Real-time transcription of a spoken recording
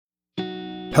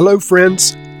Hello,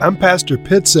 friends. I'm Pastor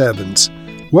Pitts Evans.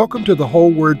 Welcome to the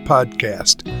Whole Word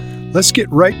Podcast. Let's get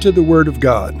right to the Word of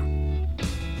God.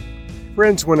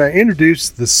 Friends, when I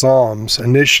introduced the Psalms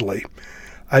initially,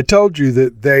 I told you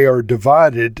that they are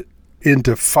divided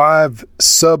into 5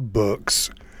 sub-books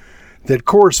that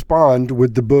correspond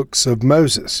with the books of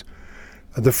Moses.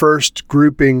 The first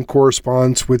grouping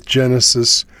corresponds with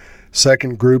Genesis,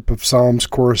 second group of Psalms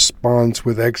corresponds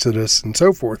with Exodus, and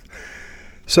so forth.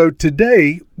 So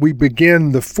today we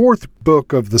begin the 4th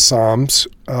book of the Psalms,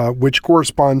 which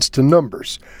corresponds to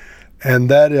Numbers, and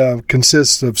that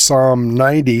consists of Psalm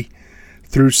 90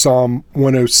 through Psalm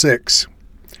 106.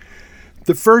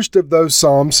 The first of those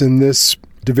Psalms in this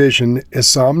division is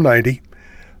Psalm 90.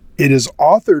 It is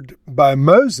authored by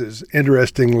Moses,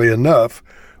 interestingly enough,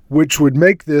 which would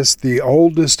make this the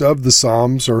oldest of the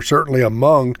Psalms, or certainly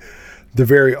among the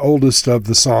very oldest of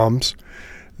the Psalms.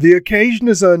 The occasion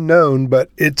is unknown, but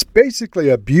it's basically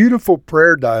a beautiful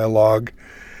prayer dialogue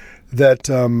that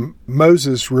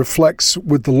Moses reflects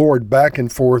with the Lord back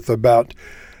and forth about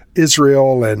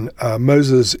Israel, and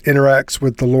Moses interacts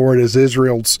with the Lord as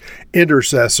Israel's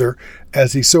intercessor,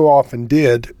 as he so often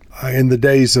did in the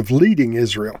days of leading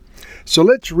Israel. So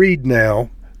let's read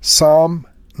now Psalm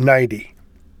 90.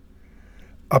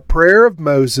 A prayer of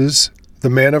Moses, the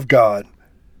man of God.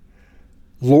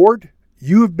 Lord,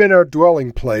 you have been our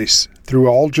dwelling place through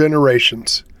all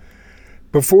generations.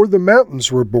 Before the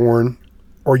mountains were born,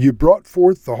 or you brought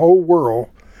forth the whole world,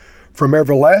 from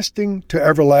everlasting to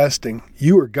everlasting,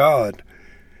 you are God.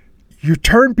 You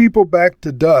turn people back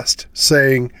to dust,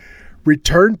 saying,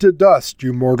 Return to dust,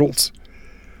 you mortals.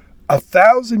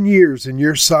 1,000 years in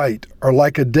your sight are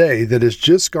like a day that has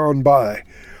just gone by,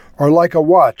 or like a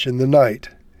watch in the night.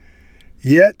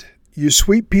 Yet you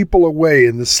sweep people away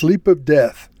in the sleep of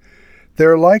death. They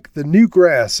are like the new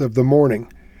grass of the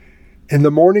morning. In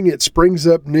the morning it springs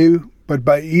up new, but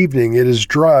by evening it is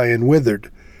dry and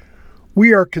withered.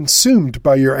 We are consumed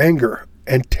by your anger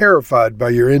and terrified by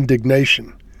your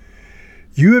indignation.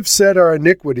 You have set our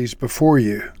iniquities before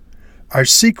you, our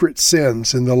secret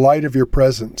sins in the light of your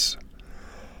presence.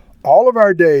 All of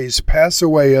our days pass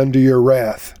away under your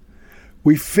wrath.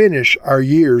 We finish our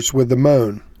years with a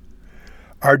moan.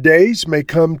 Our days may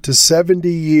come to 70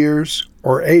 years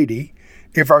or 80,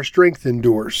 if our strength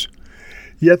endures.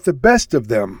 Yet the best of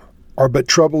them are but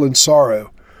trouble and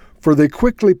sorrow, for they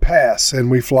quickly pass and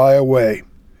we fly away.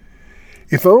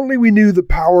 If only we knew the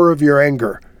power of your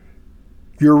anger.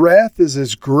 Your wrath is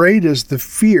as great as the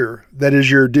fear that is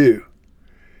your due.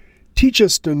 Teach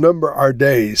us to number our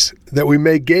days, that we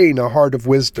may gain a heart of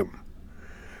wisdom.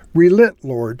 Relent,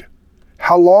 Lord.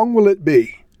 How long will it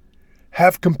be?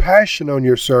 Have compassion on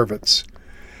your servants.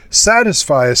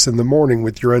 Satisfy us in the morning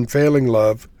with your unfailing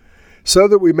love, so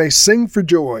that we may sing for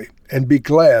joy and be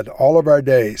glad all of our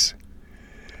days.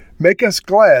 Make us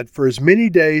glad for as many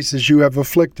days as you have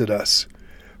afflicted us,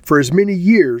 for as many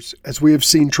years as we have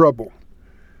seen trouble.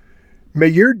 May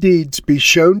your deeds be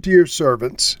shown to your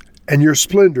servants, and your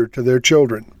splendor to their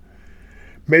children.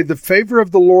 May the favor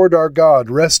of the Lord our God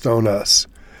rest on us.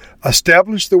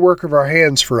 Establish the work of our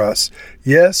hands for us.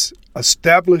 Yes,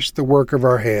 establish the work of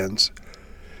our hands.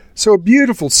 So a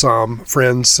beautiful psalm,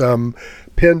 friends,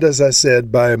 penned, as I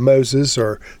said, by Moses,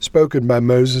 or spoken by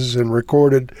Moses and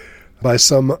recorded by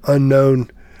some unknown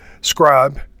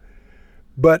scribe.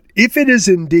 But if it is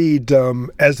indeed,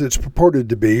 as it's purported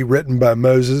to be, written by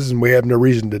Moses, and we have no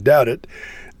reason to doubt it,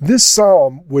 this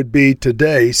psalm would be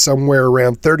today somewhere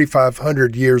around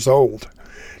 3,500 years old.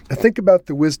 Now think about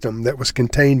the wisdom that was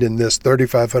contained in this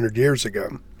 3,500 years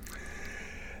ago.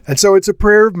 And so it's a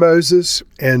prayer of Moses,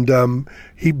 and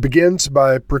he begins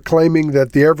by proclaiming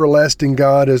that the everlasting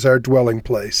God is our dwelling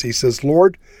place. He says,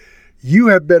 Lord, you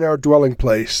have been our dwelling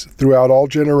place throughout all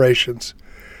generations.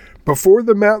 Before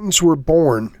the mountains were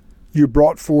born, you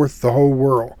brought forth the whole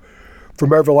world.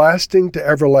 From everlasting to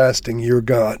everlasting, you're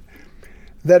God.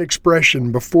 That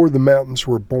expression, before the mountains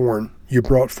were born, you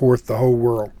brought forth the whole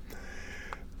world.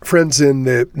 Friends, in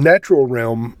the natural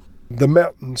realm, the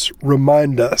mountains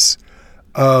remind us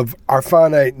of our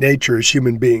finite nature as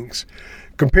human beings.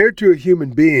 Compared to a human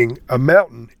being, a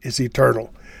mountain is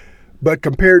eternal. But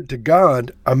compared to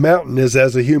God, a mountain is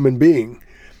as a human being.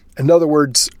 In other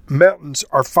words, mountains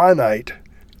are finite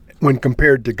when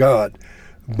compared to God,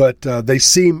 but they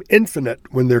seem infinite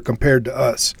when they're compared to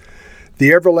us.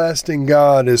 The everlasting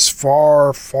God is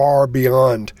far, far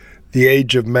beyond the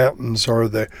age of mountains, or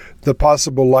the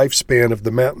possible lifespan of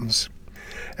the mountains.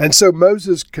 And so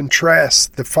Moses contrasts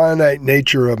the finite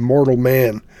nature of mortal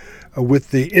man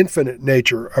with the infinite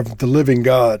nature of the living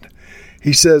God.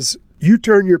 He says, You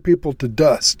turn your people to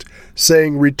dust,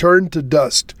 saying, Return to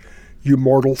dust, you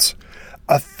mortals.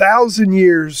 1,000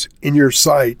 years in your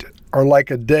sight are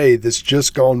like a day that's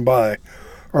just gone by,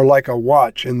 or like a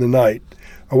watch in the night.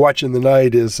 A watch in the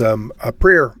night is a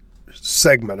prayer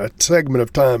segment, a segment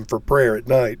of time for prayer at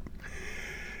night.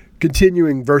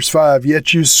 Continuing verse 5,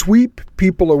 yet you sweep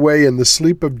people away in the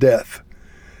sleep of death.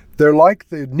 They're like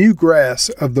the new grass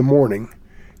of the morning.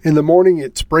 In the morning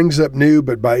it springs up new,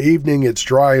 but by evening it's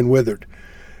dry and withered.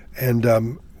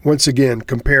 And once again,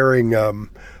 comparing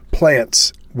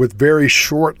plants with very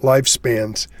short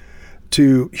lifespans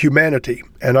to humanity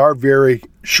and our very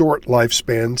short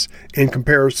lifespans in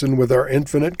comparison with our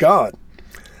infinite God.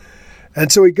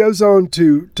 And so he goes on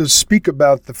to speak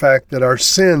about the fact that our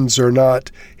sins are not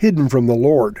hidden from the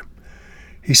Lord.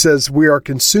 He says, we are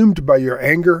consumed by your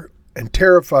anger and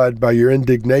terrified by your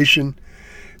indignation.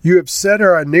 You have set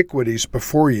our iniquities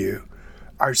before you,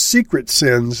 our secret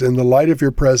sins in the light of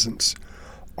your presence.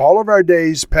 All of our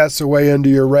days pass away under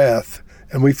your wrath,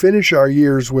 and we finish our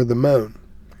years with a moan.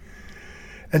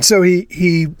 And so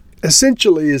he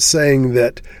essentially is saying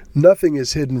that nothing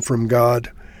is hidden from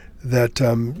God, that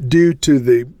due to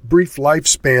the brief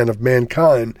lifespan of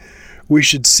mankind, we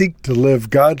should seek to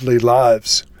live godly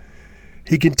lives.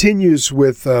 He continues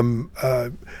with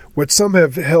what some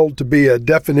have held to be a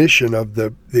definition of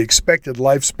the expected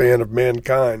lifespan of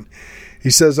mankind. He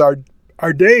says,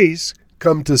 our days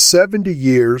come to 70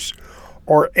 years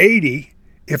or 80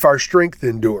 if our strength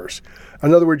endures.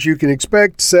 In other words, you can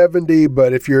expect 70,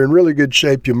 but if you're in really good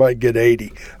shape, you might get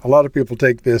 80. A lot of people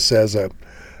take this as a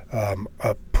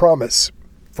promise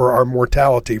for our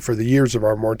mortality, for the years of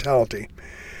our mortality.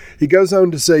 He goes on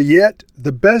to say, yet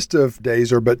the best of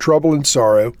days are but trouble and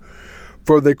sorrow,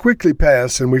 for they quickly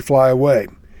pass and we fly away.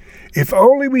 If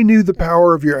only we knew the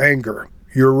power of your anger.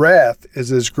 Your wrath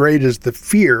is as great as the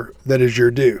fear that is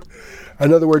your due.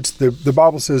 In other words, the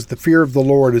Bible says the fear of the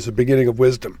Lord is the beginning of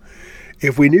wisdom.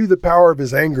 If we knew the power of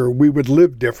his anger, we would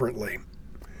live differently.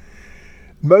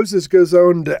 Moses goes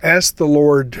on to ask the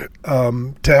Lord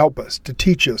to help us, to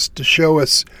teach us, to show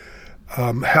us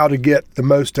how to get the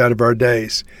most out of our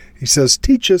days. He says,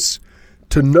 teach us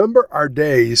to number our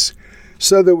days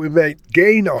so that we may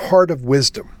gain a heart of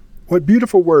wisdom. What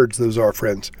beautiful words those are,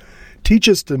 friends. Teach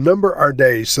us to number our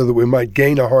days so that we might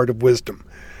gain a heart of wisdom.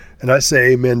 And I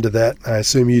say amen to that. I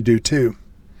assume you do too.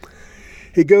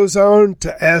 He goes on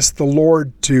to ask the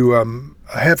Lord to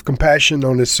have compassion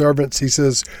on his servants. He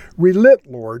says,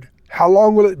 relent, Lord. How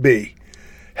long will it be?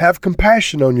 Have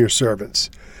compassion on your servants.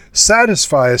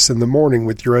 Satisfy us in the morning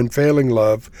with your unfailing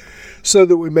love, so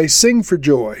that we may sing for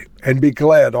joy and be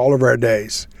glad all of our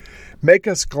days. Make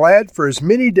us glad for as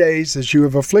many days as you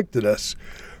have afflicted us,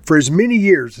 for as many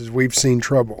years as we've seen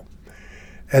trouble.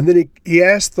 And then he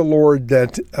asked the Lord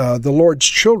that the Lord's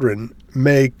children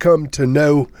may come to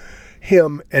know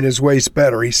him and his ways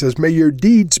better. He says, may your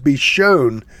deeds be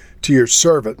shown to your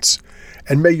servants,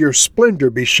 and may your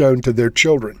splendor be shown to their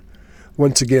children.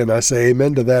 Once again, I say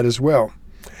amen to that as well.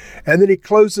 And then he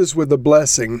closes with a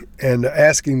blessing and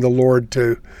asking the Lord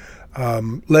to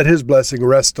let his blessing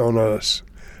rest on us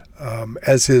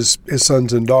as his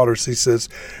sons and daughters. He says,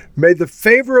 may the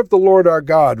favor of the Lord our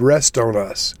God rest on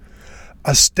us.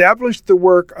 Establish the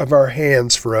work of our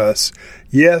hands for us.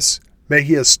 Yes, may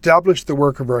he establish the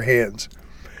work of our hands.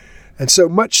 And so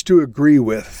much to agree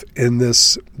with in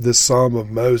this Psalm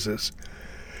of Moses.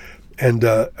 And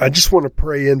I just want to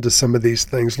pray into some of these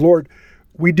things. Lord,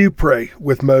 we do pray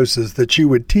with Moses that you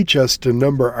would teach us to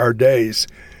number our days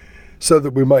so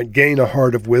that we might gain a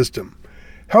heart of wisdom.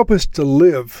 Help us to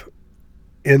live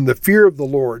in the fear of the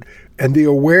Lord and the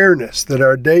awareness that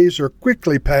our days are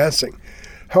quickly passing.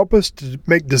 Help us to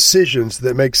make decisions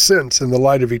that make sense in the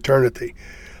light of eternity.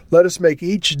 Let us make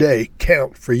each day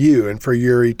count for you and for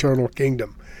your eternal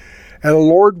kingdom. And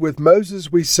Lord, with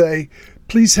Moses we say,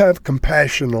 please have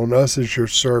compassion on us as your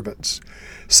servants.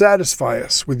 Satisfy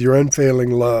us with your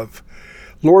unfailing love.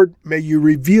 Lord, may you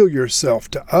reveal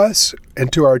yourself to us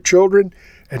and to our children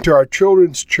and to our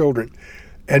children's children.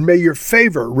 And may your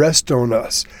favor rest on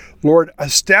us. Lord,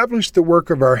 establish the work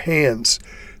of our hands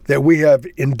that we have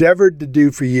endeavored to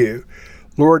do for you.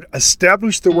 Lord,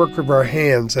 establish the work of our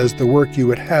hands as the work you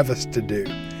would have us to do.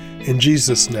 In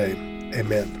Jesus' name,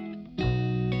 amen.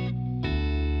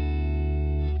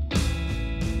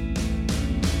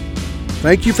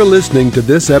 Thank you for listening to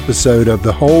this episode of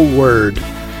The Whole Word.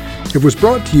 It was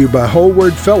brought to you by Whole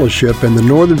Word Fellowship and the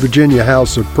Northern Virginia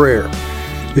House of Prayer.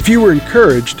 If you were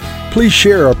encouraged, please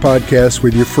share our podcast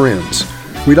with your friends.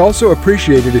 We'd also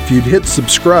appreciate it if you'd hit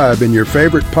subscribe in your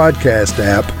favorite podcast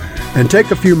app and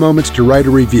take a few moments to write a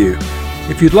review.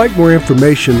 If you'd like more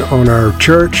information on our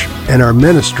church and our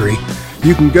ministry,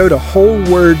 you can go to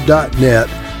wholeword.net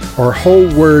or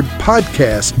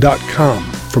wholewordpodcast.com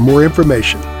for more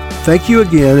information. Thank you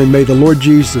again, and may the Lord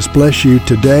Jesus bless you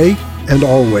today and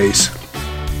always.